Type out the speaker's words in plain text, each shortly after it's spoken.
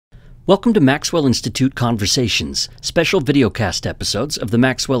Welcome to Maxwell Institute Conversations, special videocast episodes of the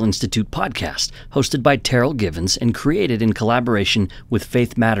Maxwell Institute Podcast, hosted by Terryl Givens and created in collaboration with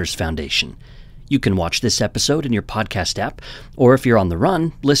Faith Matters Foundation. You can watch this episode in your podcast app, or if you're on the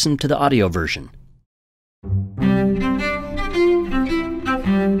run, listen to the audio version.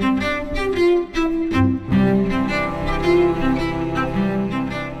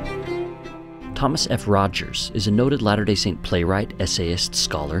 Thomas F. Rogers is a noted Latter-day Saint playwright, essayist,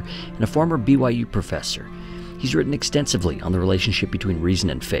 scholar, and a former BYU professor. He's written extensively on the relationship between reason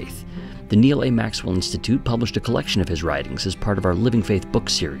and faith. The Neal A. Maxwell Institute published a collection of his writings as part of our Living Faith book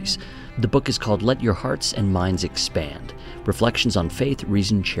series. The book is called Let Your Hearts and Minds Expand, Reflections on Faith,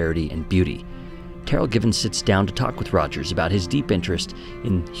 Reason, Charity, and Beauty. Terryl Givens sits down to talk with Rogers about his deep interest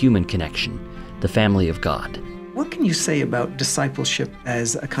in human connection, the family of God. What can you say about discipleship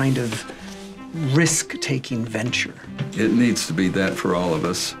as a kind of risk-taking venture? It needs to be that for all of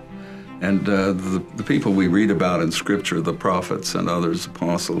us. And the people we read about in Scripture, the prophets and others,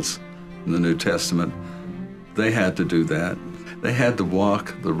 apostles in the New Testament, they had to do that. They had to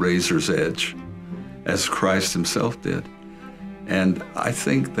walk the razor's edge, as Christ himself did. And I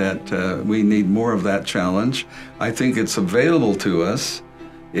think that we need more of that challenge. I think it's available to us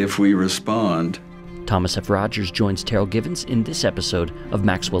if we respond. Thomas F. Rogers joins Terryl Givens in this episode of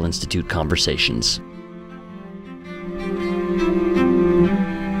Maxwell Institute Conversations.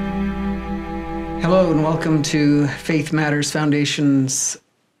 Hello and welcome to Faith Matters Foundation's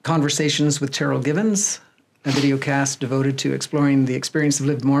Conversations with Terryl Givens, a videocast devoted to exploring the experience of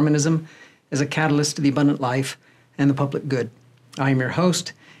lived Mormonism as a catalyst to the abundant life and the public good. I am your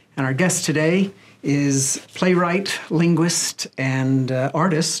host, and our guest today is playwright, linguist, and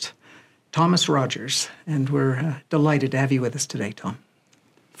artist Thomas Rogers, and we're delighted to have you with us today, Tom.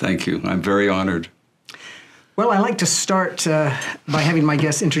 Thank you. I'm very honored. Well, I like to start by having my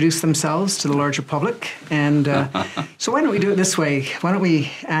guests introduce themselves to the larger public, and so why don't we do it this way? Why don't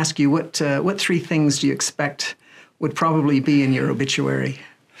we ask you what three things do you expect would probably be in your obituary?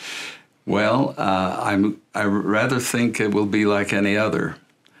 Well, I rather think it will be like any other.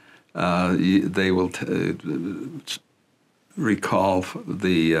 They will recall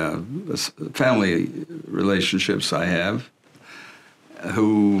the family relationships I have,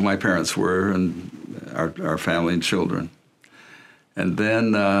 who my parents were, and our family and children. And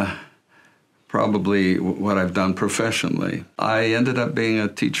then probably what I've done professionally. I ended up being a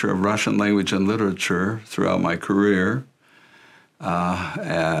teacher of Russian language and literature throughout my career.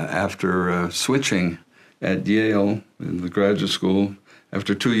 After switching at Yale in the graduate school,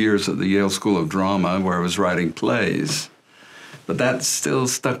 after 2 years at the Yale School of Drama, where I was writing plays. But that still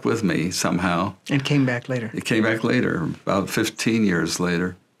stuck with me somehow. It came back later. It came back later, about 15 years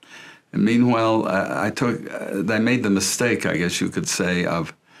later. And meanwhile, I made the mistake, I guess you could say,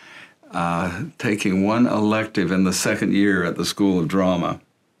 of taking one elective in the second year at the School of Drama,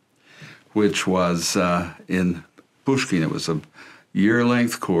 which was in Pushkin. It was a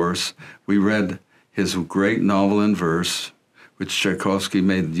year-length course. We read his great novel in verse, which Tchaikovsky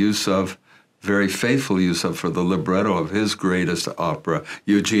made use of, very faithful use of, for the libretto of his greatest opera,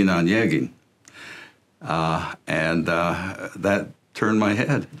 Eugene Onegin. And that turned my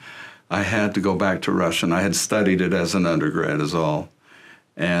head. I had to go back to Russian. I had studied it as an undergrad is all.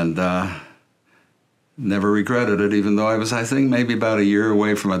 And never regretted it, even though I was, I think, maybe about a year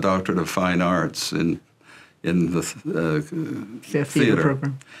away from a doctorate of fine arts in the theater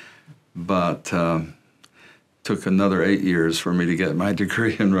program. But took another 8 years for me to get my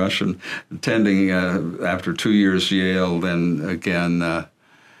degree in Russian, attending after 2 years Yale, then again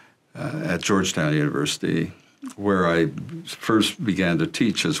at Georgetown University, where I first began to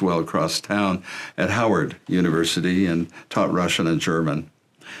teach as well across town at Howard University and taught Russian and German.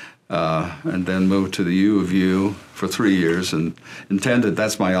 And then moved to the U of U for 3 years and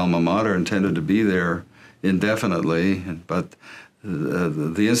that's my alma mater, intended to be there indefinitely, but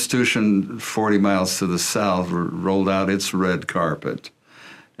the institution 40 miles to the south rolled out its red carpet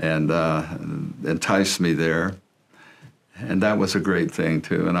and enticed me there. And that was a great thing,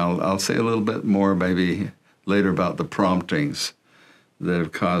 too. And I'll say a little bit more maybe later about the promptings that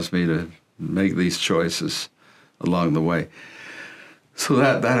have caused me to make these choices along the way. So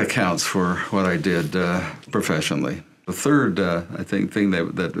that accounts for what I did professionally. The third, I think, thing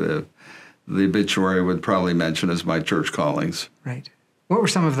that the obituary would probably mention is my church callings. Right. What were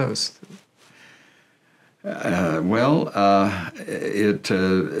some of those? It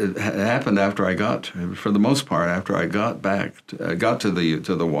happened after I got, for the most part, after I got to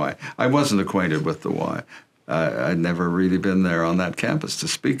the Y. I wasn't acquainted with the Y. I'd never really been there on that campus to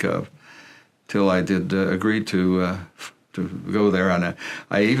speak of, till I did agree to go there. And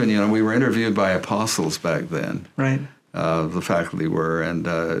I even, we were interviewed by apostles back then. Right. The faculty were, and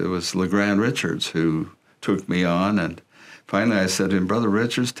it was LeGrand Richards who took me on. And finally I said to him, Brother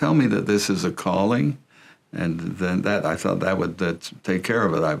Richards, tell me that this is a calling. And then I thought that would take care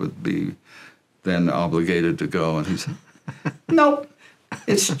of it. I would be then obligated to go. And he said, nope,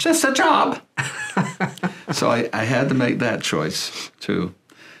 it's just a job. So I had to make that choice, too.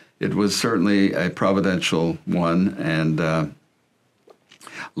 It was certainly a providential one, and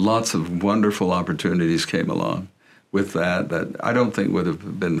lots of wonderful opportunities came along with that I don't think would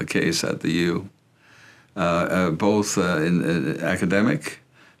have been the case at the U. Both in academic,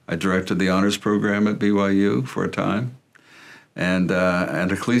 I directed the Honors Program at BYU for a time, and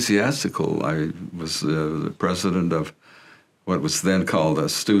ecclesiastical. I was the president of what was then called a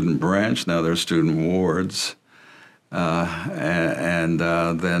student branch. Now they're student wards. Then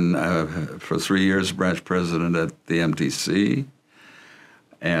for 3 years, branch president at the MTC.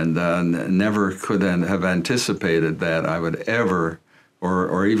 And never could have anticipated that I would ever,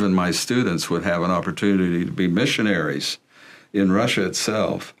 or even my students would have an opportunity to be missionaries in Russia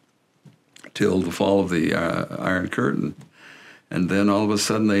itself till the fall of the Iron Curtain. And then all of a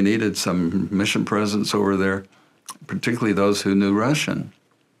sudden they needed some mission presence over there, particularly those who knew Russian.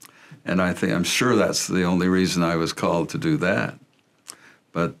 And I'm sure that's the only reason I was called to do that.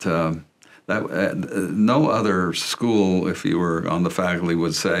 But no other school, if you were on the faculty,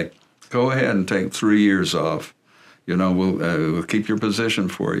 would say, go ahead and take 3 years off. We'll keep your position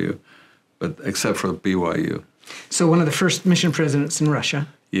for you, but except for BYU. So one of the first mission presidents in Russia.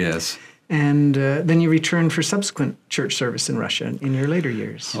 Yes. And then you returned for subsequent church service in Russia in your later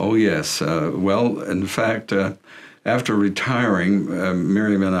years. Oh, yes. Well, in fact, after retiring,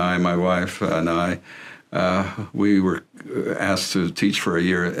 Merriam and I, my wife and I, we were asked to teach for a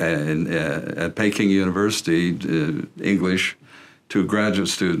year at Peking University, English, to graduate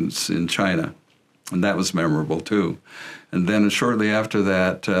students in China. And that was memorable, too. And then shortly after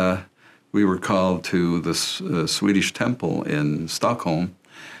that, we were called to the Swedish Temple in Stockholm,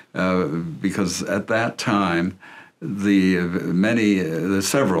 because at that time,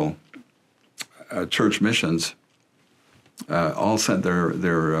 several church missions all sent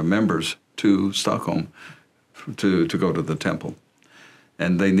their members to Stockholm to go to the temple.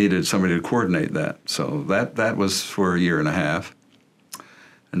 And they needed somebody to coordinate that. So that was for a year and a half.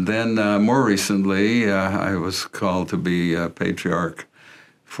 And then more recently, I was called to be patriarch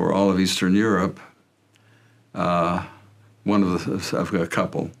for all of Eastern Europe, one of a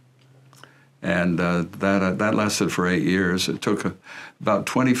couple. And that lasted for 8 years. It took about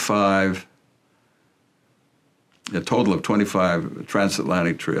a total of 25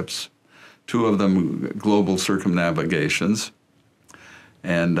 transatlantic trips, 2 of them global circumnavigations.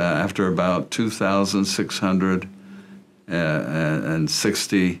 And after about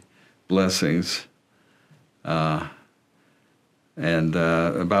 2,660 blessings, and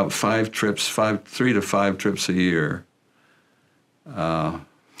about 3 to 5 trips a year,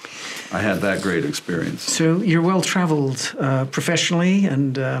 I had that great experience. So you're well-traveled professionally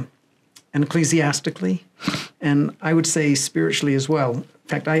and ecclesiastically, and I would say spiritually as well. In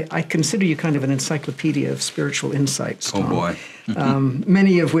fact, I consider you kind of an encyclopedia of spiritual insights, Tom. Oh, boy.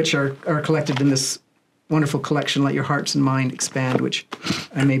 Many of which are collected in this wonderful collection, Let Your Hearts and Mind Expand, which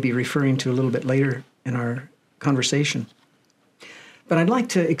I may be referring to a little bit later in our conversation. But I'd like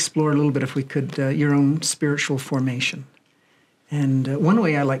to explore a little bit, if we could, your own spiritual formation. And one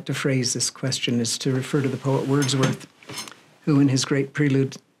way I like to phrase this question is to refer to the poet Wordsworth, who in his great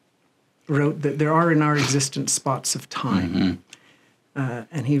prelude wrote that there are in our existence spots of time. Mm-hmm.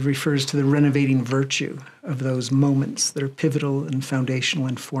 And he refers to the renovating virtue of those moments that are pivotal and foundational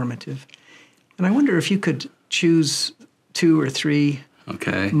and formative. And I wonder if you could choose 2 or 3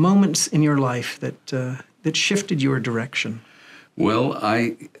 moments in your life that shifted your direction. Well,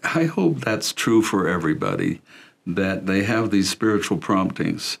 I hope that's true for everybody, that they have these spiritual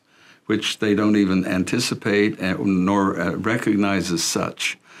promptings, which they don't even anticipate nor recognize as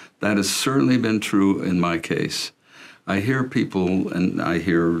such. That has certainly been true in my case. I hear people, and I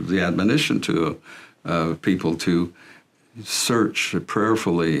hear the admonition to people to search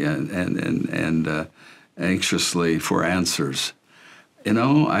prayerfully and anxiously for answers.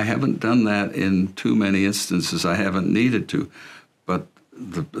 I haven't done that in too many instances. I haven't needed to, but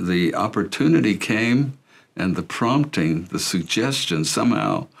the opportunity came, and the prompting, the suggestion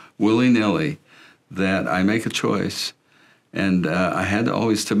somehow, willy-nilly, that I make a choice. And I had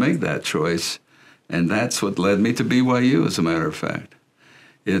always to make that choice, and that's what led me to BYU, as a matter of fact.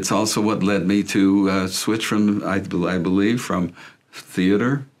 It's also what led me to switch from, I believe, from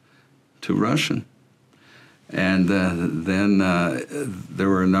theater to Russian. And then there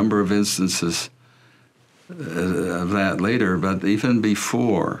were a number of instances of that later, but even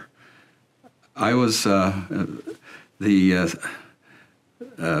before, I was the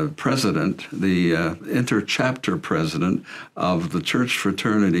president, the interchapter president of the church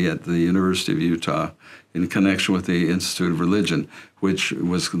fraternity at the University of Utah in connection with the Institute of Religion, which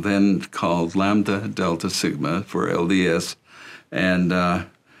was then called Lambda Delta Sigma for LDS. And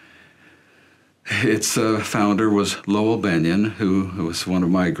its founder was Lowell Bennion, who was one of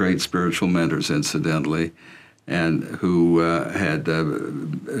my great spiritual mentors, incidentally, and who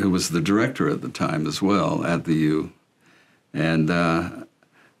was the director at the time as well at the U. And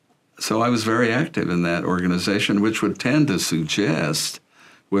so I was very active in that organization, which would tend to suggest,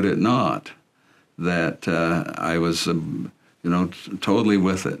 would it not, that I was, totally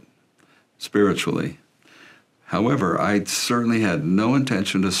with it spiritually. However, I certainly had no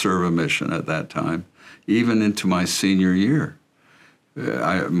intention to serve a mission at that time, even into my senior year.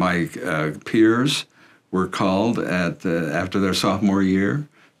 My peers were called after their sophomore year,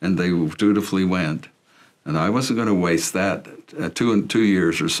 and they dutifully went. And I wasn't going to waste that 2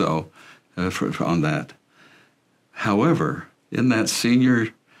 years or so on that. However, in that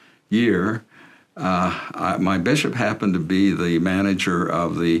senior year, my bishop happened to be the manager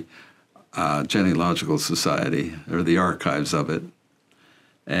of the Genealogical Society, or the archives of it.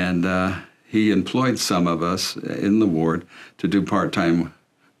 And he employed some of us in the ward to do part-time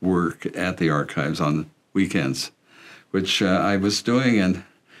work at the archives on weekends, which I was doing. And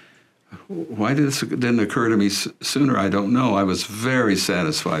why this didn't occur to me sooner, I don't know. I was very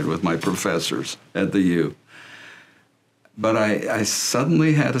satisfied with my professors at the U. But I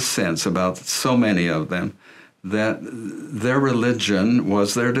suddenly had a sense about so many of them that their religion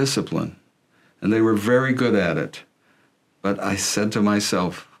was their discipline, and they were very good at it. But I said to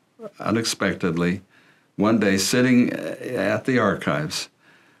myself, unexpectedly, one day sitting at the archives,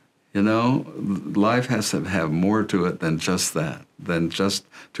 life has to have more to it than just that, than just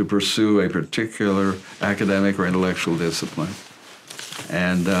to pursue a particular academic or intellectual discipline.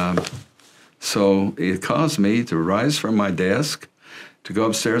 And so it caused me to rise from my desk, to go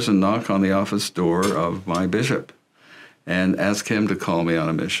upstairs and knock on the office door of my bishop and ask him to call me on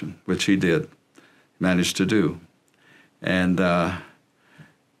a mission, which he did, managed to do. And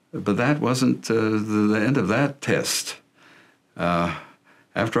but that wasn't the end of that test.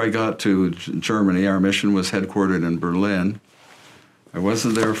 After I got to Germany, our mission was headquartered in Berlin. I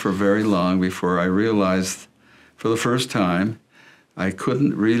wasn't there for very long before I realized for the first time I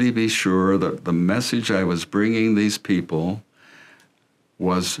couldn't really be sure that the message I was bringing these people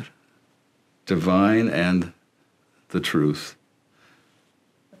was divine and the truth.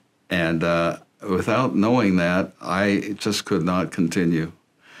 And without knowing that, I just could not continue.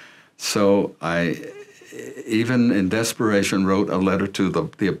 So I, even in desperation, wrote a letter to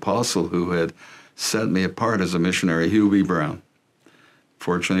the apostle who had set me apart as a missionary, Hugh B. Brown.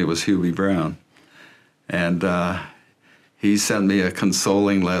 Fortunately, it was Hugh B. Brown. And he sent me a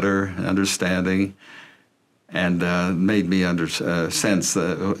consoling letter, understanding, and made me sense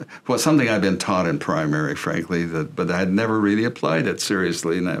that something I'd been taught in primary, frankly, but I'd never really applied it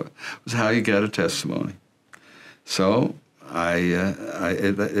seriously, and that was how you get a testimony. So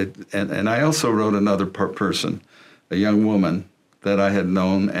and I also wrote another person, a young woman that I had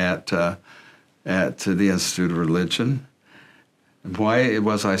known at the Institute of Religion. And why it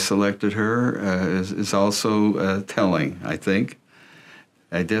was I selected her is also telling, I think.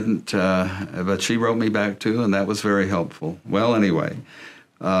 I didn't, but she wrote me back too, and that was very helpful. Well, anyway,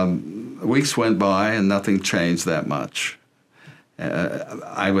 weeks went by and nothing changed that much.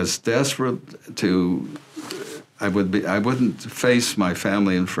 I was desperate to. I wouldn't face my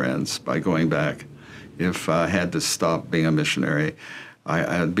family and friends by going back. If I had to stop being a missionary,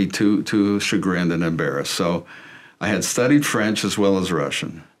 I'd be too chagrined and embarrassed. So I had studied French as well as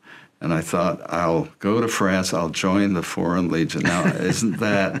Russian. And I thought, I'll go to France, I'll join the Foreign Legion. Now, isn't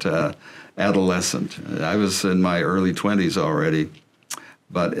that adolescent? I was in my early 20s already.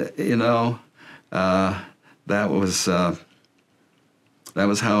 But, that was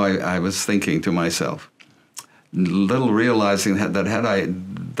how I was thinking to myself. Little realizing that had I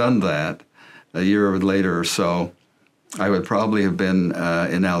done that a year later or so, I would probably have been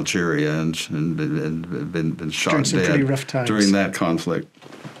in Algeria and been shot dead during that conflict.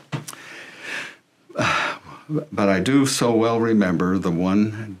 But I do so well remember the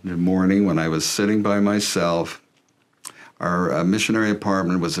one morning when I was sitting by myself. Our missionary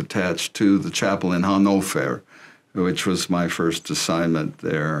apartment was attached to the chapel in Hannover, which was my first assignment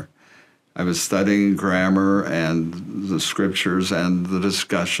there. I was studying grammar and the scriptures and the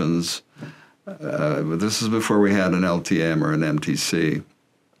discussions This is before we had an LTM or an MTC.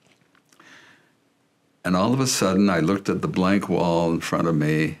 And all of a sudden, I looked at the blank wall in front of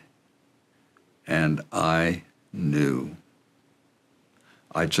me, and I knew.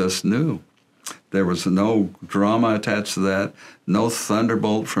 I just knew. There was no drama attached to that, no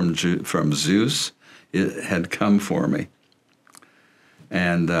thunderbolt from Zeus. It had come for me.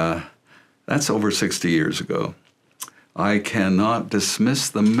 And that's over 60 years ago. I cannot dismiss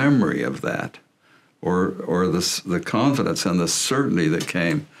the memory of that, or the confidence and the certainty that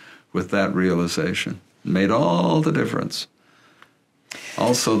came with that realization. It made all the difference.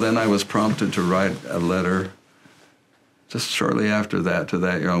 Also, then I was prompted to write a letter just shortly after that to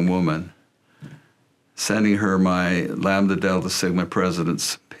that young woman, sending her my Lambda Delta Sigma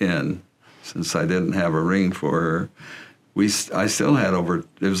president's pin, since I didn't have a ring for her. I still had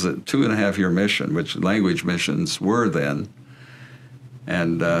it was a 2.5-year mission, which language missions were then.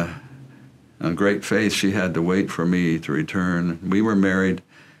 And on great faith, she had to wait for me to return. We were married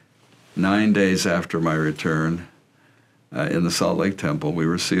 9 days after my return in the Salt Lake Temple. We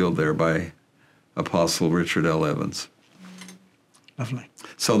were sealed there by Apostle Richard L. Evans. Lovely.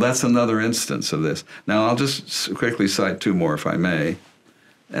 So that's another instance of this. Now, I'll just quickly cite 2 more, if I may.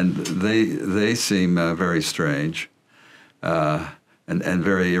 And they seem very strange and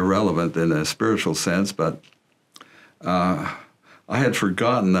very irrelevant in a spiritual sense, but I had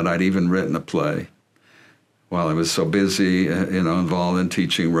forgotten that I'd even written a play while I was so busy, involved in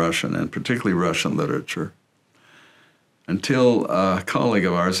teaching Russian, and particularly Russian literature, until a colleague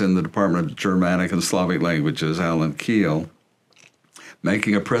of ours in the Department of Germanic and Slavic Languages, Alan Keel,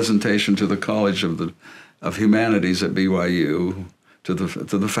 making a presentation to the College of Humanities at BYU, to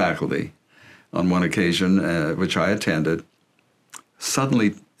the faculty on one occasion, which I attended,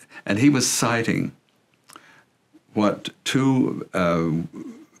 suddenly, and he was citing what 2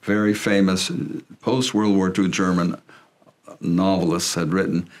 very famous post-World War II German novelists had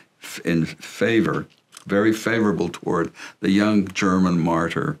written in favor, very favorable toward the young German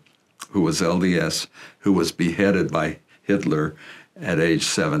martyr who was LDS, who was beheaded by Hitler at age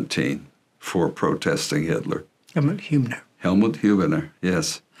 17 for protesting Hitler. Helmut Hubener,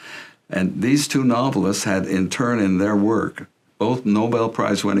 yes. And these 2 novelists had, in turn, in their work, both Nobel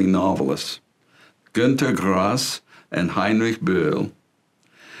Prize-winning novelists, Günter Grass and Heinrich Böll,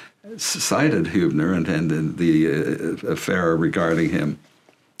 cited Hubener and the affair regarding him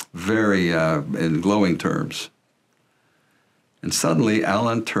very in glowing terms. And suddenly,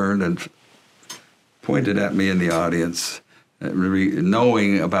 Alan turned and pointed at me in the audience,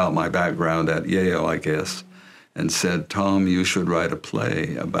 knowing about my background at Yale, I guess, and said, "Tom, you should write a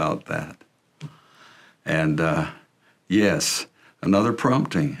play about that." And yes, another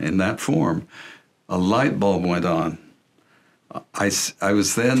prompting in that form. A light bulb went on. I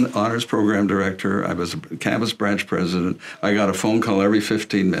was then honors program director. I was a campus branch president. I got a phone call every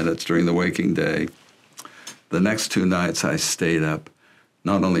 15 minutes during the waking day. The next 2 nights I stayed up,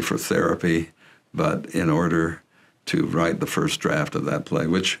 not only for therapy, but in order to write the first draft of that play,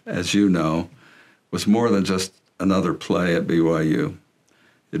 which, as you know, was more than just another play at BYU.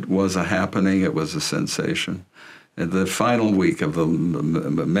 It was a happening. It was a sensation. And the final week of the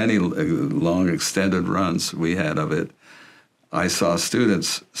many long extended runs we had of it, I saw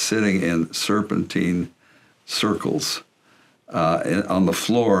students sitting in serpentine circles on the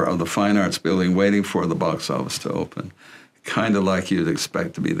floor of the Fine Arts Building waiting for the box office to open, kind of like you'd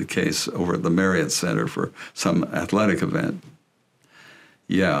expect to be the case over at the Marriott Center for some athletic event.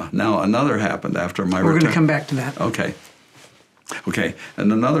 Yeah. Now, another happened after my return. We're going to come back to that. Okay.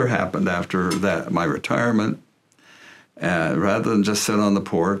 And another happened after that, my retirement. Rather than just sit on the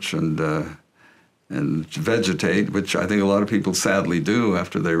porch and vegetate, which I think a lot of people sadly do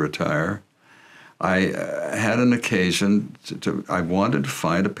after they retire, I had an occasion I wanted to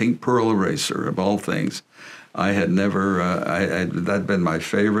find a pink pearl eraser, of all things. I had never, that'd been my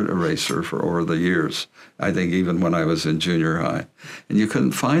favorite eraser for over the years, I think even when I was in junior high. And you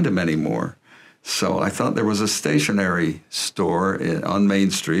couldn't find them anymore. So I thought there was a stationery store on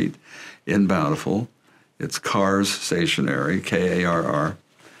Main Street in Bountiful. It's Carr's Stationery, K-A-R-R.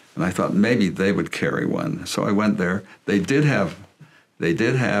 And I thought maybe they would carry one. So I went there. They did have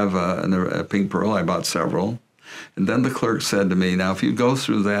a pink pearl. I bought several. And then the clerk said to me, now if you go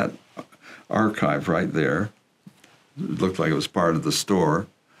through that archive right there, it looked like it was part of the store.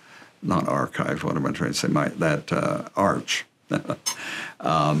 Not archive, what am I trying to say? That arch.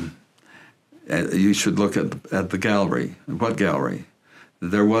 You should look at the gallery. What gallery?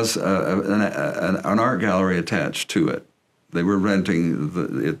 There was an art gallery attached to it. They were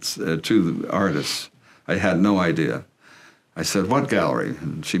renting it to the artists. I had no idea. I said, "What gallery?"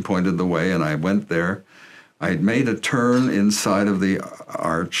 And she pointed the way, and I went there. I had made a turn inside of the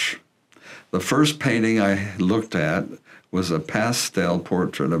arch. The first painting I looked at was a pastel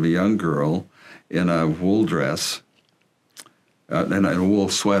portrait of a young girl in a wool dress and a wool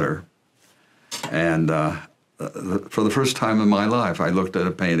sweater. And for the first time in my life, I looked at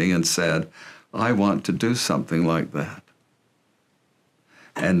a painting and said, I want to do something like that.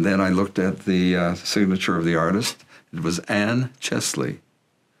 And then I looked at the signature of the artist. It was Anne Chesley.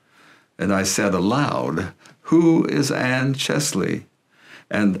 And I said aloud, "Who is Anne Chesley?"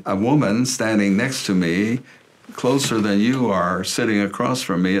 And a woman standing next to me, closer than you are, sitting across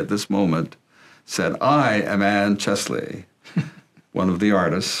from me at this moment, said, "I am Anne Chesley," one of the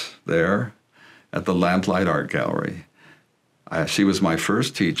artists there at the Lamplight Art Gallery. She was my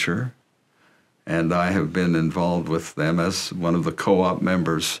first teacher, and I have been involved with them as one of the co-op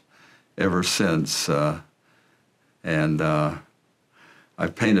members ever since.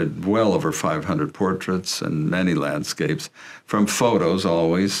 I've painted well over 500 portraits and many landscapes, from photos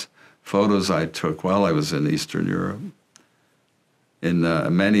always. Photos I took while I was in Eastern Europe, in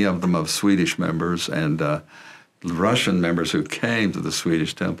many of them of Swedish members and Russian members who came to the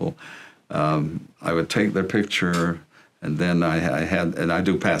Swedish temple. I would take their picture, and then I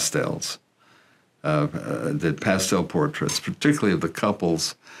do pastels. Did pastel portraits, particularly of the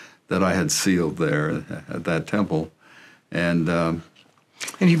couples that I had sealed there at that temple. And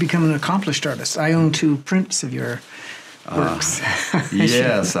you become an accomplished artist. I own 2 prints of your works.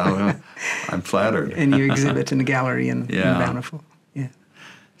 Yes, I'm flattered. And you exhibit in a gallery in Bountiful. Yeah.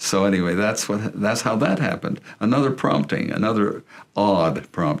 So anyway, that's how that happened. Another prompting, another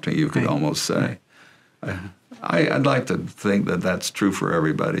odd prompting, you could almost say. I'd like to think that that's true for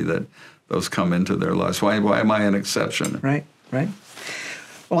everybody, that those come into their lives. Why am I an exception? Right.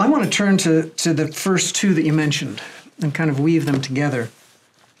 Well, I want to turn to the first 2 that you mentioned and kind of weave them together.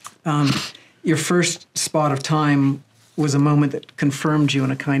 Your first spot of time was a moment that confirmed you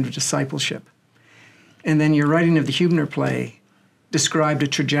in a kind of discipleship. And then your writing of the Huebner play described a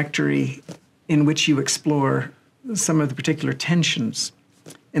trajectory in which you explore some of the particular tensions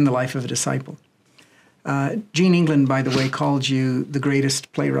in the life of a disciple. Gene England, by the way, called you the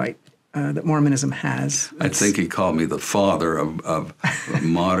greatest playwright that Mormonism has. I think he called me the father of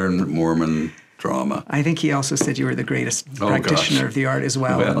modern Mormon drama. I think he also said you were the greatest practitioner of the art as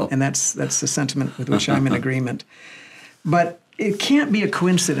well. And that's a sentiment with which I'm in agreement. But it can't be a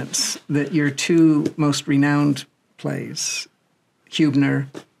coincidence that your 2 most renowned plays, Huebner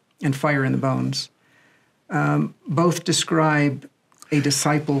and Fire in the Bones, both describe a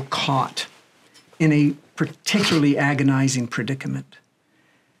disciple caught in a particularly agonizing predicament.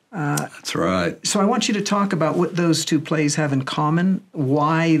 That's right. So I want you to talk about what those 2 plays have in common,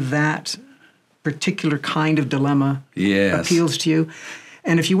 why that particular kind of dilemma appeals to you.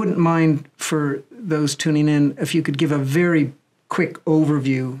 And if you wouldn't mind, for those tuning in, if you could give a very quick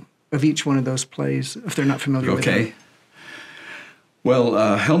overview of each one of those plays, if they're not familiar with them. Okay.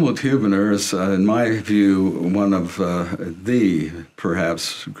 Well, Helmut Huebner is, in my view, one of the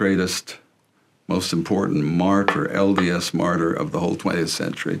perhaps greatest, most important martyr, LDS martyr of the whole 20th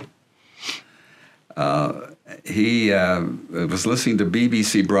century. He was listening to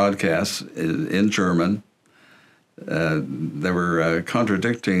BBC broadcasts in German. They were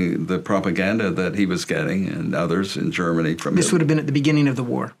contradicting the propaganda that he was getting and others in Germany from This would have been at the beginning of the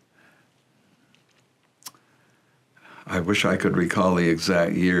war. I wish I could recall the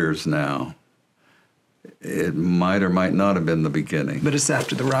exact years now. It might or might not have been the beginning. But it's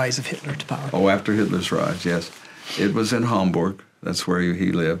after the rise of Hitler to power. Oh, after Hitler's rise, yes. It was in Hamburg. That's where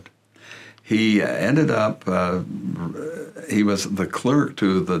he lived. He ended up, he was the clerk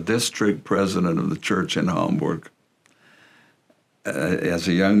to the district president of the church in Hamburg as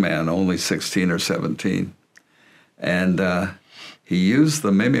a young man, only 16 or 17. And he used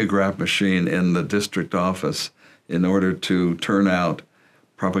the mimeograph machine in the district office in order to turn out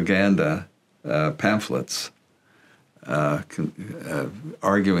propaganda pamphlets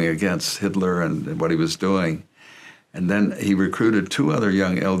arguing against Hitler and what he was doing. And then he recruited 2 other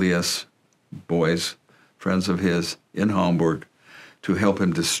young LDS boys, friends of his, in Hamburg, to help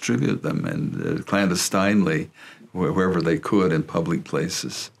him distribute them and clandestinely wherever they could in public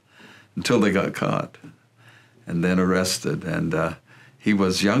places until they got caught and then arrested. And he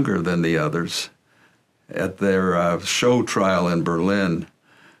was younger than the others. At their show trial in Berlin,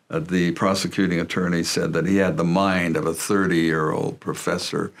 the prosecuting attorney said that he had the mind of a 30-year-old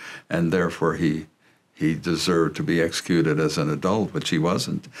professor, and therefore he deserved to be executed as an adult, which he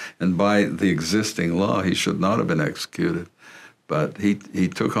wasn't. And by the existing law, he should not have been executed. But he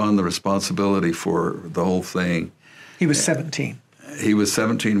took on the responsibility for the whole thing. He was 17. He was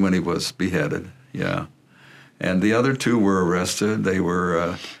 17 when he was beheaded, yeah. And the other two were arrested. They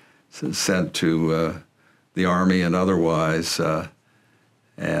were sent to the army and otherwise,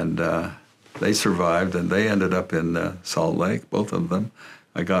 and they survived, and they ended up in Salt Lake, both of them.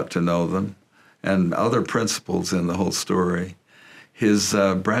 I got to know them, and other principals in the whole story. His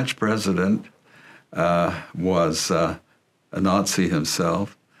branch president was a Nazi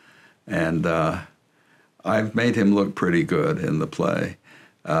himself, and I've made him look pretty good in the play.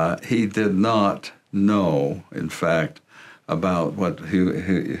 He did not know, in fact, about what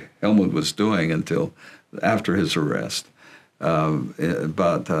Helmut was doing until after his arrest.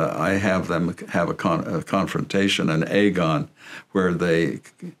 But I have them have a confrontation, an agon, where they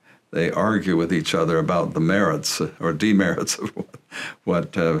argue with each other about the merits or demerits of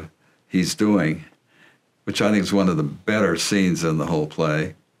what he's doing, which I think is one of the better scenes in the whole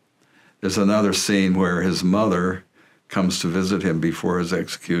play. There's another scene where his mother comes to visit him before his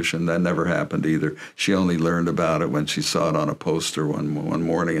execution. That never happened either. She only learned about it when she saw it on a poster one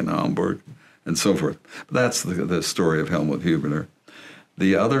morning in Hamburg, and so forth. But that's the story of Helmut Huebner.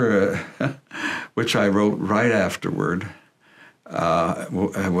 The other, which I wrote right afterward,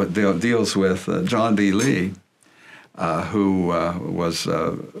 deals with John D. Lee, who was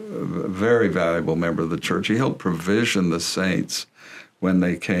a very valuable member of the church. He helped provision the saints when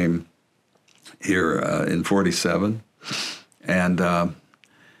they came here in 47. And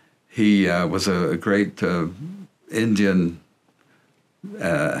he was a great Indian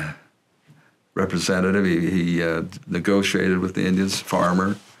representative. He negotiated with the Indians,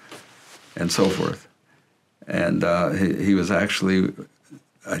 farmer, and so forth. And he was actually,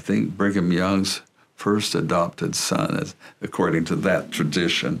 I think, Brigham Young's first adopted son, according to that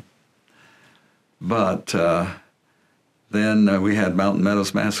tradition. But then we had Mountain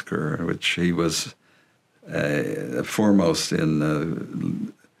Meadows Massacre, which he was foremost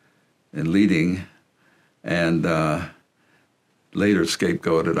in leading, and later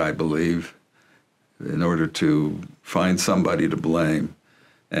scapegoated, I believe, in order to find somebody to blame,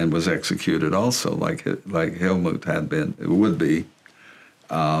 and was executed also, like Helmut would be,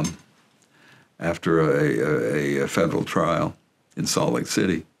 after a federal trial in Salt Lake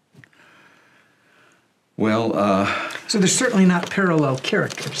City. Well, so they're certainly not parallel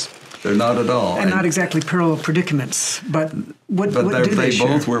characters. They're not at all, and not exactly parallel predicaments. But what do they share?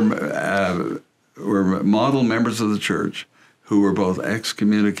 Both were model members of the church who were both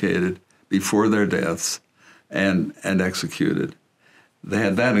excommunicated before their deaths and executed. They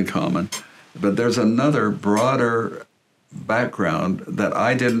had that in common. But there's another broader background that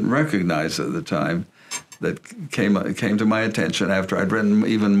I didn't recognize at the time that came to my attention after I'd written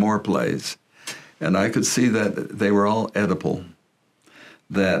even more plays. And I could see that they were all Oedipal,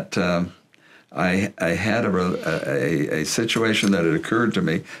 that I had a situation that had occurred to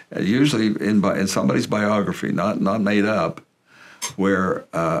me, usually in somebody's biography, not made up, where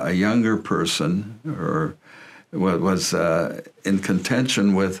a younger person was in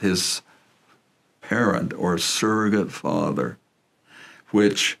contention with his parent or surrogate father,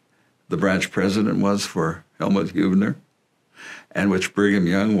 which the branch president was for Helmut Huebner, and which Brigham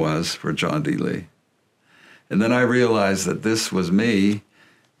Young was for John D. Lee. And then I realized that this was me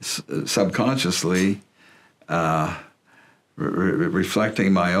subconsciously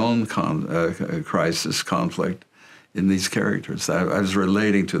reflecting my own crisis, conflict in these characters. I was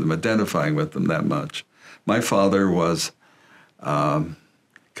relating to them, identifying with them that much. My father was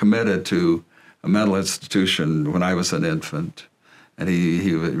committed to a mental institution when I was an infant, and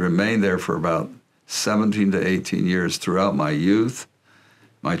he remained there for about 17 to 18 years throughout my youth,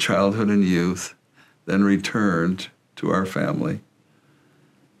 my childhood and youth, then returned to our family.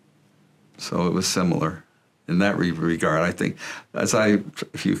 So it was similar in that regard. I think,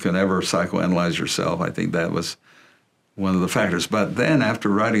 if you can ever psychoanalyze yourself, I think that was one of the factors. But then after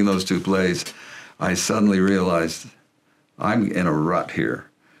writing those two plays, I suddenly realized I'm in a rut here.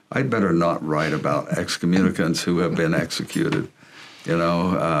 I'd better not write about excommunicants who have been executed,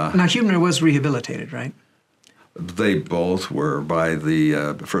 Now, Huebner was rehabilitated, right? They both were by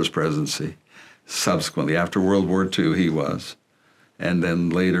the First Presidency. Subsequently, after World War II, he was. And then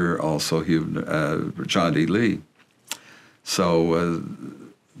later also John D. Lee. So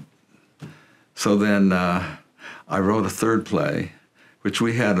then I wrote a third play, which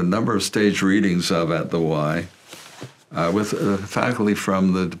we had a number of stage readings of at the Y, with faculty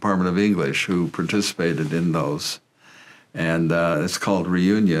from the Department of English who participated in those. And it's called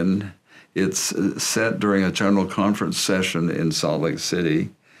Reunion. It's set during a general conference session in Salt Lake City,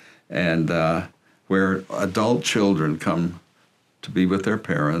 and where adult children come to be with their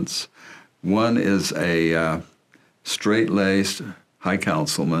parents. One is a straight-laced high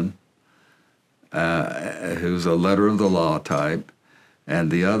councilman who's a letter of the law type,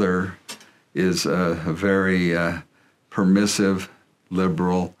 and the other is a very permissive,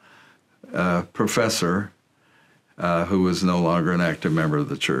 liberal professor who is no longer an active member of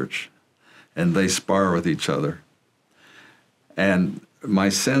the church. And they spar with each other. And my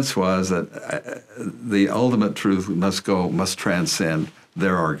sense was that the ultimate truth must transcend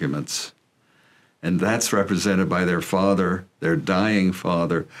their arguments. And that's represented by their father, their dying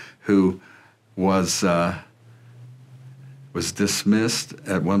father, who was dismissed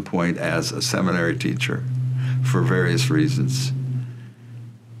at one point as a seminary teacher for various reasons.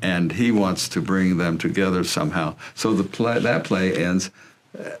 And he wants to bring them together somehow. So that play ends.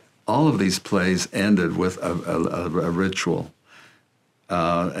 All of these plays ended with a ritual,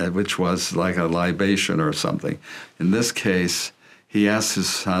 which was like a libation or something. In this case, he asked his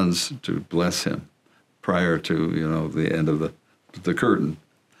sons to bless him prior to the end of the curtain,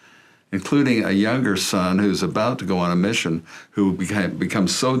 including a younger son who's about to go on a mission, who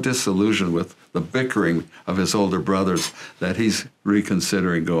becomes so disillusioned with the bickering of his older brothers that he's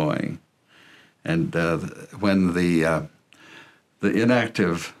reconsidering going. And when the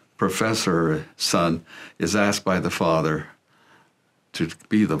inactive professor son is asked by the father to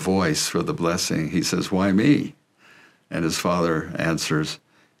be the voice for the blessing, he says, "Why me?" And his father answers,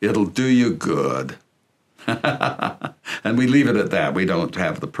 "It'll do you good." And we leave it at that. We don't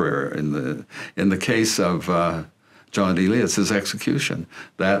have the prayer. In the case of John D. Lee, it's his execution.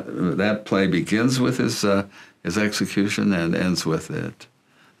 That play begins with his execution and ends with it.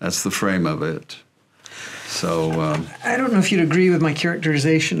 That's the frame of it. So I don't know if you'd agree with my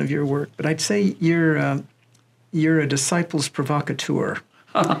characterization of your work, but I'd say you're a disciples provocateur.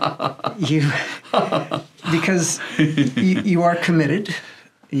 Because you are committed.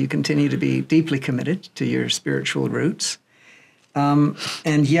 You continue to be deeply committed to your spiritual roots.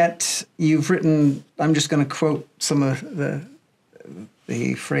 And yet you've written, I'm just going to quote some of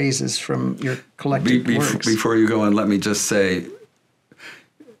the phrases from your collected works. Before you go on, let me just say,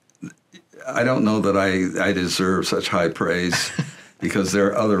 I don't know that I deserve such high praise because there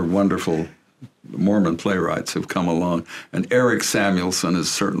are other wonderful Mormon playwrights who've come along, and Eric Samuelson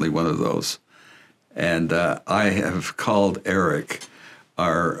is certainly one of those. And I have called Eric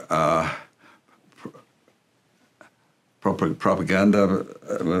our propaganda,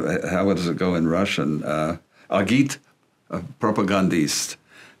 how does it go in Russian? Agit propagandist,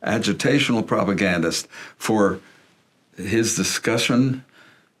 agitational propagandist, for his discussion,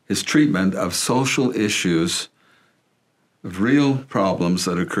 his treatment of social issues, of real problems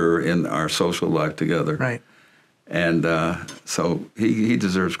that occur in our social life together. Right. And so he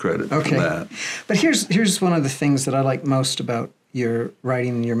deserves credit for that. But here's one of the things that I like most about your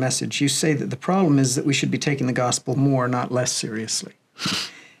writing and your message. You say that the problem is that we should be taking the gospel more, not less seriously.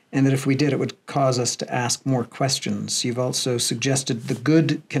 And that if we did, it would cause us to ask more questions. You've also suggested the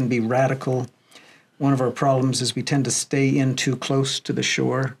good can be radical. One of our problems is we tend to stay in too close to the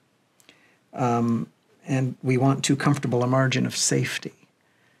shore. And we want too comfortable a margin of safety.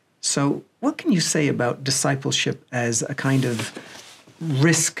 So what can you say about discipleship as a kind of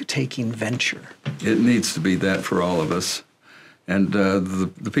risk-taking venture? It needs to be that for all of us. And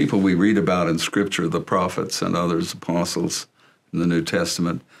the people we read about in Scripture, the prophets and others, apostles in the New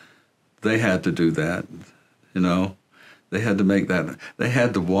Testament, they had to do that, They had to make that. They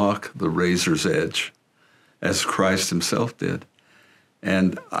had to walk the razor's edge, as Christ himself did.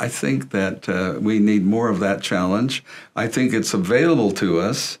 And I think that we need more of that challenge. I think it's available to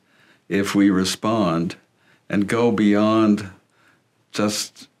us if we respond and go beyond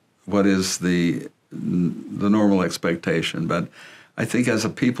just what is the normal expectation. But I think as a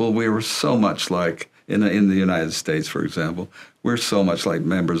people, we were so much like, in the United States, for example, we're so much like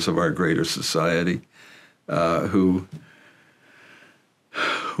members of our greater society who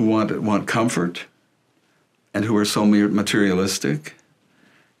want comfort and who are so materialistic.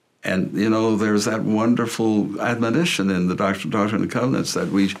 And, there's that wonderful admonition in the Doctrine and Covenants that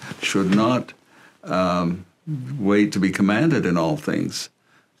we should not wait to be commanded in all things,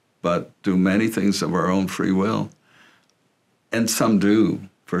 but do many things of our own free will. And some do,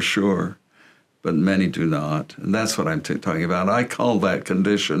 for sure, but many do not. And that's what I'm talking about. I call that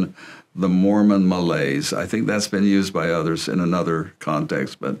condition the Mormon malaise. I think that's been used by others in another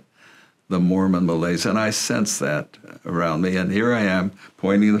context, but the Mormon malaise. And I sense that around me. And here I am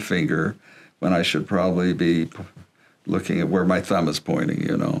pointing the finger when I should probably be looking at where my thumb is pointing,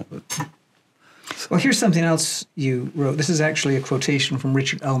 But, well, here's something else you wrote. This is actually a quotation from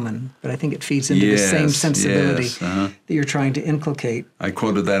Richard Ellman, but I think it feeds into the same sensibility that you're trying to inculcate. I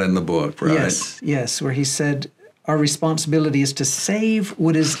quoted that in the book, right? Yes, where he said, our responsibility is to save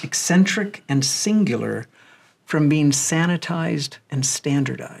what is eccentric and singular from being sanitized and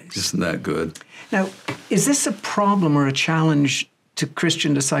standardized. Isn't that good? Now, is this a problem or a challenge to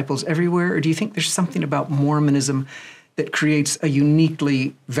Christian disciples everywhere, or do you think there's something about Mormonism that creates a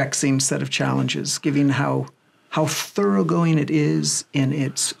uniquely vexing set of challenges, given how thoroughgoing it is in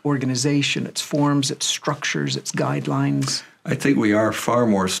its organization, its forms, its structures, its guidelines? I think we are far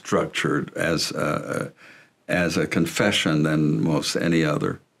more structured as a confession than most any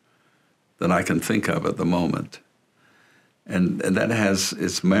other that I can think of at the moment. And that has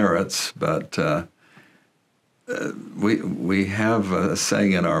its merits, but we have a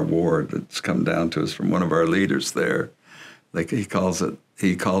saying in our ward that's come down to us from one of our leaders there. He called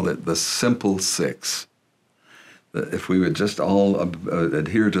it the simple six. That if we would just all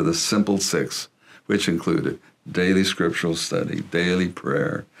adhere to the simple six, which included daily scriptural study, daily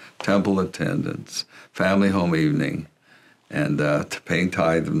prayer, temple attendance, family home evening, and paying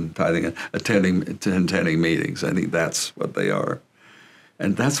tithing, and attending meetings. I think that's what they are.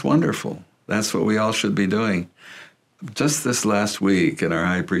 And that's wonderful. That's what we all should be doing. Just this last week in our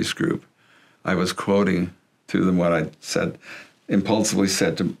high priest group, I was quoting to them what I impulsively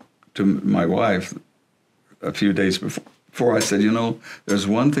said to my wife a few days before. I said, there's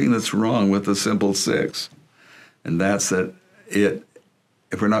one thing that's wrong with the simple six, and that's that if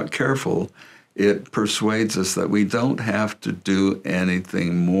we're not careful, it persuades us that we don't have to do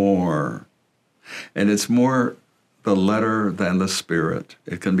anything more. And it's more the letter than the spirit.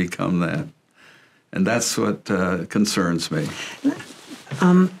 It can become that. And that's what concerns me.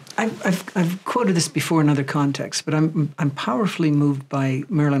 I've quoted this before in other contexts, but I'm powerfully moved by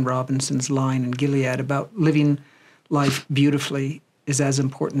Marilyn Robinson's line in Gilead about living life beautifully is as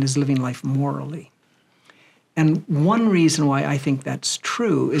important as living life morally. And one reason why I think that's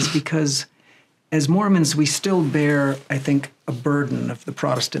true is because as Mormons, we still bear, I think, a burden of the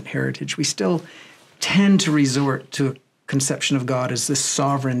Protestant heritage. We still tend to resort to a conception of God as this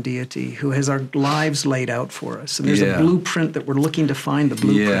sovereign deity who has our lives laid out for us. And there's a blueprint that we're looking to find the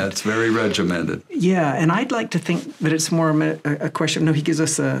blueprint. Yeah, it's very regimented. Yeah, and I'd like to think that it's more a question. No, he gives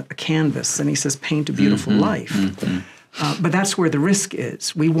us a canvas, and he says, paint a beautiful life. Mm-hmm. But that's where the risk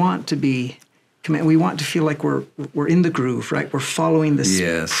is. We want to be... We want to feel like we're in the groove, right? We're following this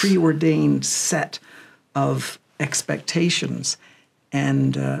preordained set of expectations,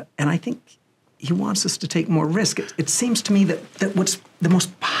 and I think he wants us to take more risk. It seems to me that what's the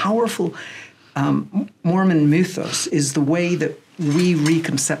most powerful Mormon mythos is the way that we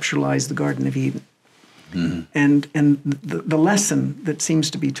reconceptualize the Garden of Eden, and the lesson that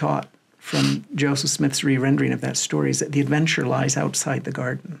seems to be taught from Joseph Smith's re-rendering of that story is that the adventure lies outside the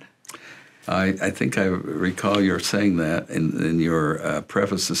garden. I think I recall your saying that in your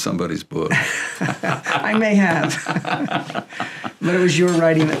preface to somebody's book. I may have. But it was your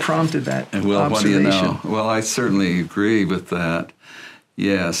writing that prompted that observation. What do you know? Well, I certainly agree with that.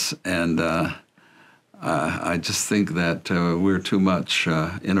 Yes, and I just think that we're too much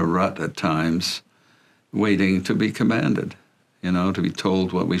in a rut at times, waiting to be commanded, to be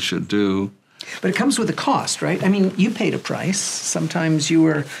told what we should do. But it comes with a cost, right? I mean, you paid a price. Sometimes you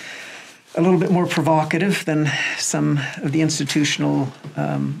were a little bit more provocative than some of the institutional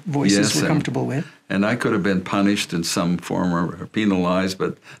voices we're comfortable with. And I could have been punished in some form or penalized,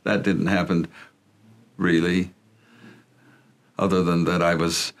 but that didn't happen really, other than that I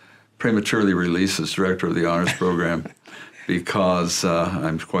was prematurely released as director of the Honors Program because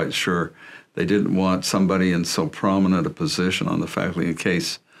I'm quite sure they didn't want somebody in so prominent a position on the faculty in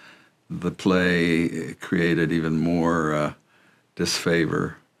case the play created even more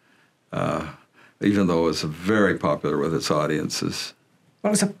disfavor. Even though it was very popular with its audiences. Well,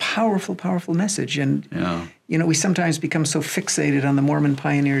 it was a powerful, powerful message. And, we sometimes become so fixated on the Mormon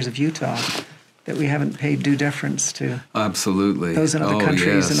pioneers of Utah that we haven't paid due deference to those in other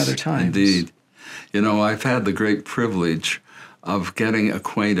countries and other times. Indeed. I've had the great privilege of getting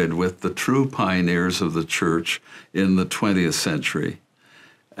acquainted with the true pioneers of the church in the 20th century.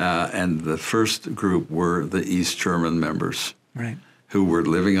 And the first group were the East German members. Right. Who were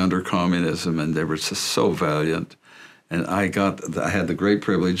living under communism, and they were just so valiant. And I had the great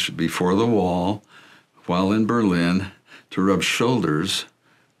privilege before the wall, while in Berlin, to rub shoulders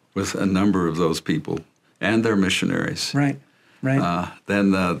with a number of those people and their missionaries. Right.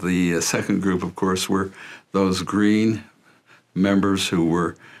 Then the second group, of course, were those green members who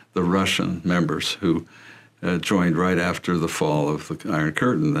were the Russian members who joined right after the fall of the Iron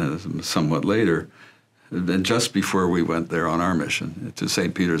Curtain, somewhat later. And just before we went there on our mission to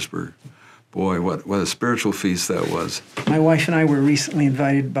St. Petersburg, Boy, what a spiritual feast that was. My wife and I were recently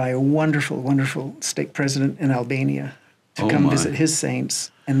invited by a wonderful, wonderful stake president in Albania to come visit his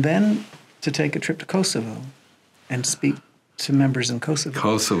saints, and then to take a trip to Kosovo and speak to members in Kosovo.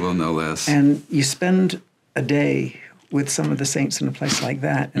 Kosovo, no less. And you spend a day with some of the saints in a place like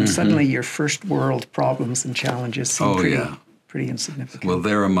that, and suddenly your first world problems and challenges seem pretty insignificant. Well,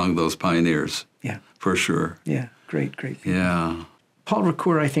 they're among those pioneers. Yeah. For sure. Yeah, great people. Yeah. Paul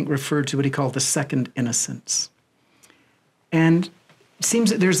Ricoeur, I think, referred to what he called the second innocence. And it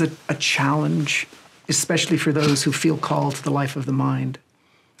seems that there's a challenge, especially for those who feel called to the life of the mind,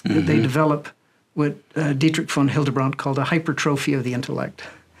 that they develop what Dietrich von Hildebrandt called a hypertrophy of the intellect.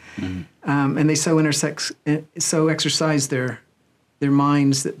 And they so exercise their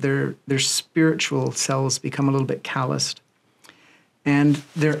minds that their spiritual cells become a little bit calloused. And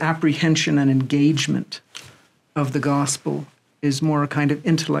their apprehension and engagement of the gospel is more a kind of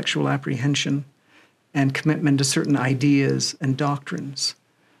intellectual apprehension and commitment to certain ideas and doctrines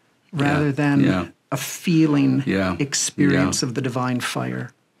rather than a feeling experience of the divine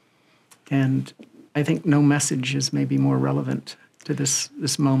fire. And I think no message is maybe more relevant to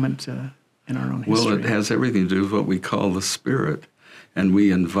this moment in our own history. Well, it has everything to do with what we call the Spirit, and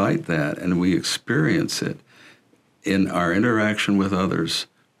we invite that and we experience it in our interaction with others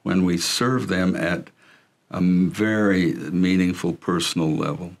when we serve them at a very meaningful personal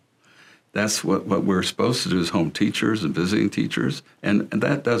level. That's what we're supposed to do as home teachers and visiting teachers, and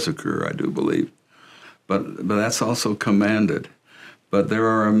that does occur, I do believe. But that's also commanded. But there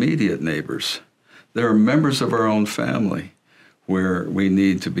are immediate neighbors. There are members of our own family where we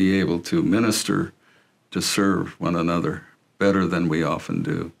need to be able to minister, to serve one another better than we often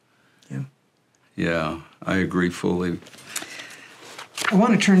do. Yeah, I agree fully. I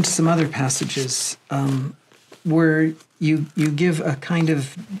want to turn to some other passages where you give a kind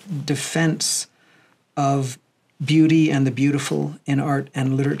of defense of beauty and the beautiful in art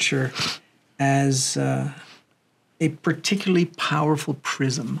and literature as a particularly powerful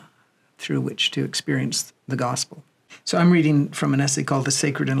prism through which to experience the gospel. So I'm reading from an essay called The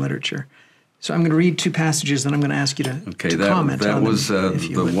Sacred in Literature. So I'm going to read two passages, and I'm going to ask you to comment on them. That was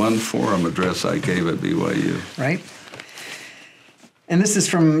the one forum address I gave at BYU. Right. And this is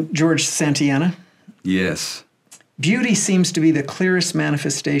from George Santayana. Yes. Beauty seems to be the clearest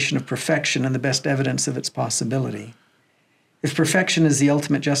manifestation of perfection and the best evidence of its possibility. If perfection is the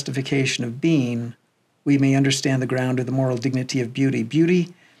ultimate justification of being, we may understand the ground of the moral dignity of beauty.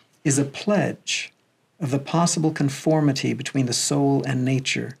 Beauty is a pledge of the possible conformity between the soul and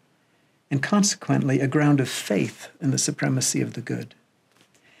nature, and consequently a ground of faith in the supremacy of the good.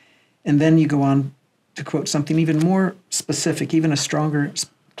 And then you go on to quote something even more specific, even a stronger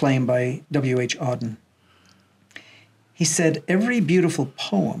claim by W.H. Auden. He said, every beautiful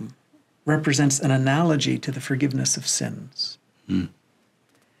poem represents an analogy to the forgiveness of sins.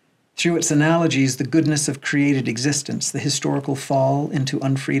 Through its analogies, the goodness of created existence, the historical fall into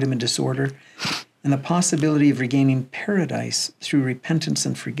unfreedom and disorder, and the possibility of regaining paradise through repentance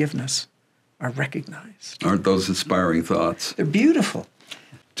and forgiveness are recognized. Aren't those inspiring thoughts? They're beautiful.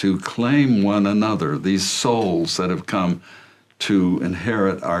 To claim one another, these souls that have come to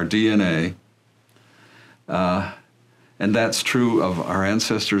inherit our DNA, and that's true of our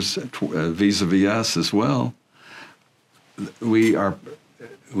ancestors vis-a-vis us as well. We are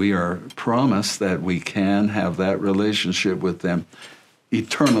promised that we can have that relationship with them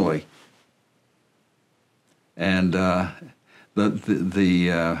eternally. And the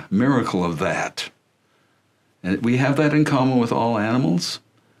miracle of that, and we have that in common with all animals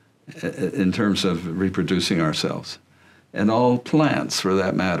in terms of reproducing ourselves, and all plants for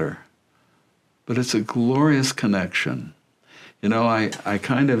that matter. But it's a glorious connection. You know, I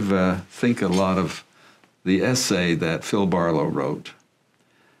kind of think a lot of the essay that Phil Barlow wrote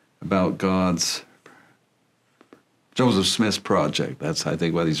about God's, Joseph Smith's project. That's, I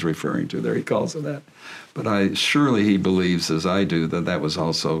think, what he's referring to there. He calls it that. But surely he believes, as I do, that that was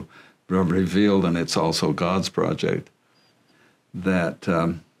also revealed, and it's also God's project. That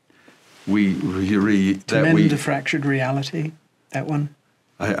the fractured reality, that one?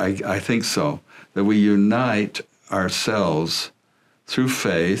 I think so. That we unite ourselves through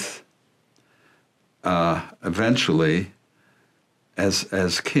faith, eventually,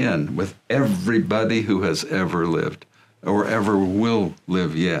 as kin with everybody who has ever lived or ever will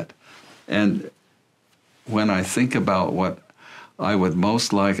live yet. And when I think about what I would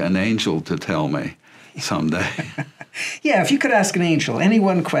most like an angel to tell me someday. Yeah, if you could ask an angel any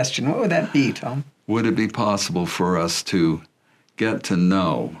one question, what would that be, Tom? Would it be possible for us to get to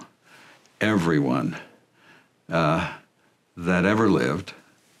know everyone that ever lived,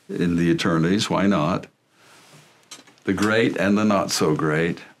 in the eternities, why not? The great and the not so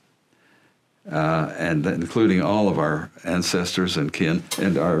great, and including all of our ancestors and kin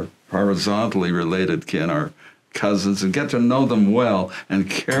and our horizontally related kin, our cousins, and get to know them well and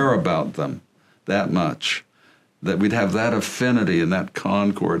care about them that much, that we'd have that affinity and that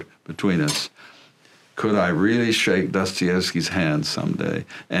concord between us. Could I really shake Dostoevsky's hand someday?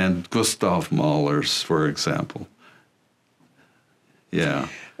 And Gustav Mahler's, for example. Yeah.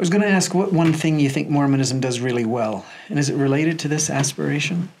 I was going to ask what one thing you think Mormonism does really well, and is it related to this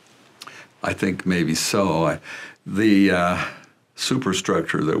aspiration? I think maybe so. The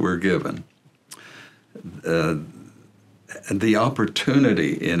superstructure that we're given, and the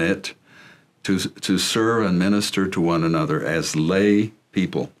opportunity in it to serve and minister to one another as lay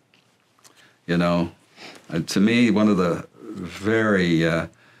people. You know, to me, one of the very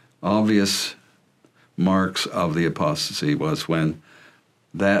obvious marks of the apostasy was when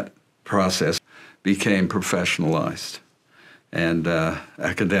that process became professionalized and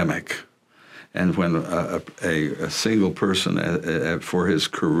academic, and when a single person for his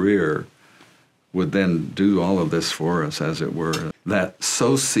career would then do all of this for us, as it were. That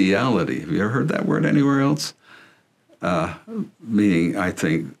sociality, have you ever heard that word anywhere else? Meaning, I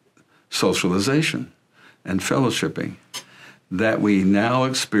think, socialization and fellowshipping that we now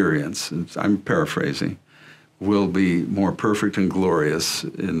experience, and I'm paraphrasing, will be more perfect and glorious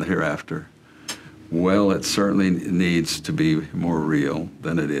in the hereafter. Well, it certainly needs to be more real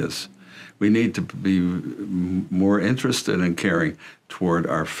than it is. We need to be more interested and caring toward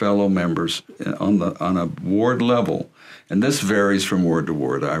our fellow members on a ward level. And this varies from ward to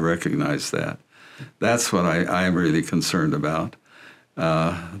ward. I recognize that. That's what I am really concerned about,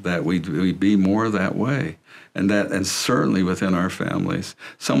 that we be more that way. And certainly within our families.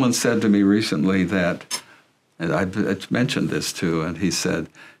 Someone said to me recently that, and I mentioned this too, and he said,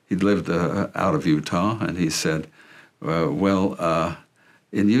 he'd lived out of Utah, and he said,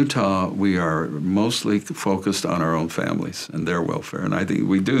 in Utah, we are mostly focused on our own families and their welfare, and I think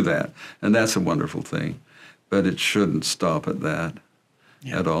we do that, and that's a wonderful thing. But it shouldn't stop at that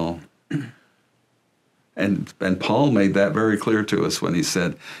at all. And Paul made that very clear to us when he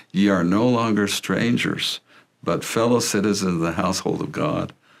said, "Ye are no longer strangers, but fellow citizens of the household of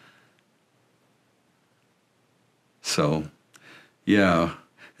God." So, yeah.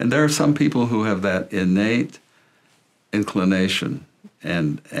 And there are some people who have that innate inclination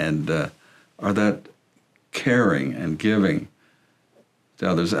and are that caring and giving to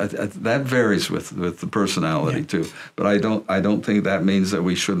others. That varies with the personality too. But I don't think that means that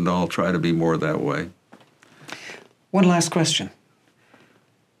we shouldn't all try to be more that way. One last question.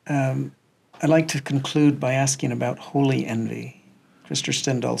 I'd like to conclude by asking about holy envy, Krister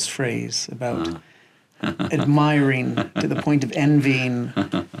Stendahl's phrase about admiring to the point of envying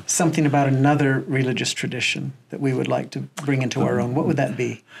something about another religious tradition that we would like to bring into our own. What would that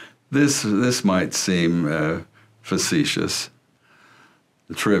be? This might seem facetious,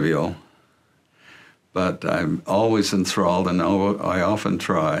 trivial, but I'm always enthralled, and I often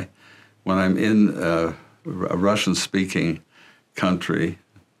try, when I'm in a Russian-speaking country,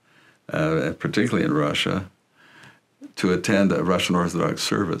 particularly in Russia, to attend a Russian Orthodox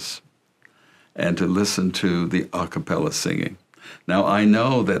service and to listen to the a cappella singing. Now, I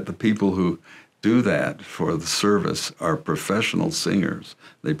know that the people who do that for the service are professional singers.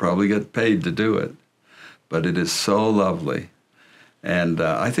 They probably get paid to do it, but it is so lovely. And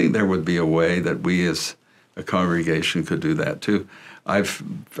I think there would be a way that we as a congregation could do that too. I've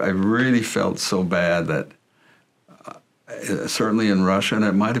really felt so bad that certainly in Russia, and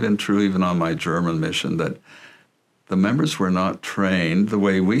it might have been true even on my German mission, that the members were not trained the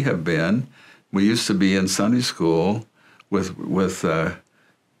way we have been. We used to be in Sunday school with the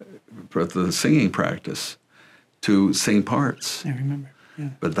singing practice to sing parts. I remember,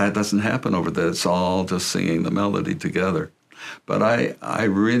 yeah. But that doesn't happen over there. It's all just singing the melody together. But I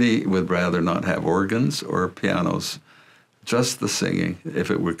really would rather not have organs or pianos, just the singing, if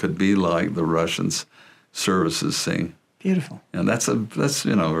it could be like the Russians' services sing. Beautiful. And that's a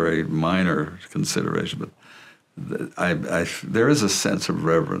very minor consideration, but there is a sense of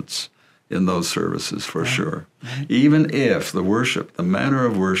reverence in those services for sure. Right. Even if the worship, the manner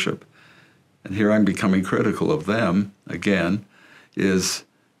of worship, and here I'm becoming critical of them again, is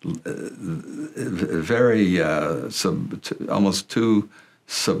very almost too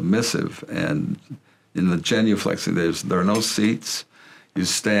submissive, and in the genuflexing, there are no seats. You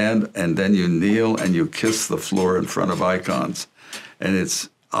stand and then you kneel and you kiss the floor in front of icons, and it's,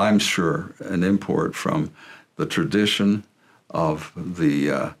 I'm sure, an import from the tradition of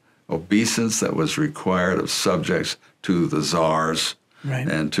the obeisance that was required of subjects to the czars right.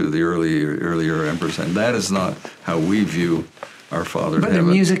 and to the earlier emperors. And that is not how we view our Father in But heaven.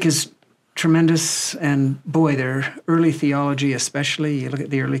 the music is tremendous, and boy, their early theology especially, you look at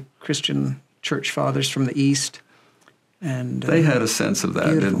the early Christian church fathers from the East, and They had a sense of that,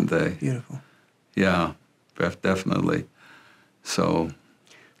 didn't they? Beautiful. Yeah, definitely. So,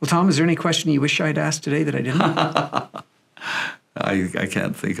 Well, Tom, is there any question you wish I'd asked today that I didn't? I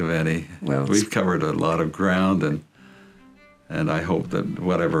can't think of any. Well, we've covered a lot of ground, and I hope that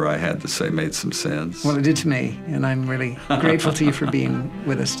whatever I had to say made some sense. Well, it did to me, and I'm really grateful to you for being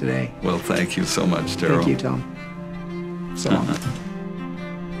with us today. Well, thank you so much, Terryl. Thank you, Tom. So long.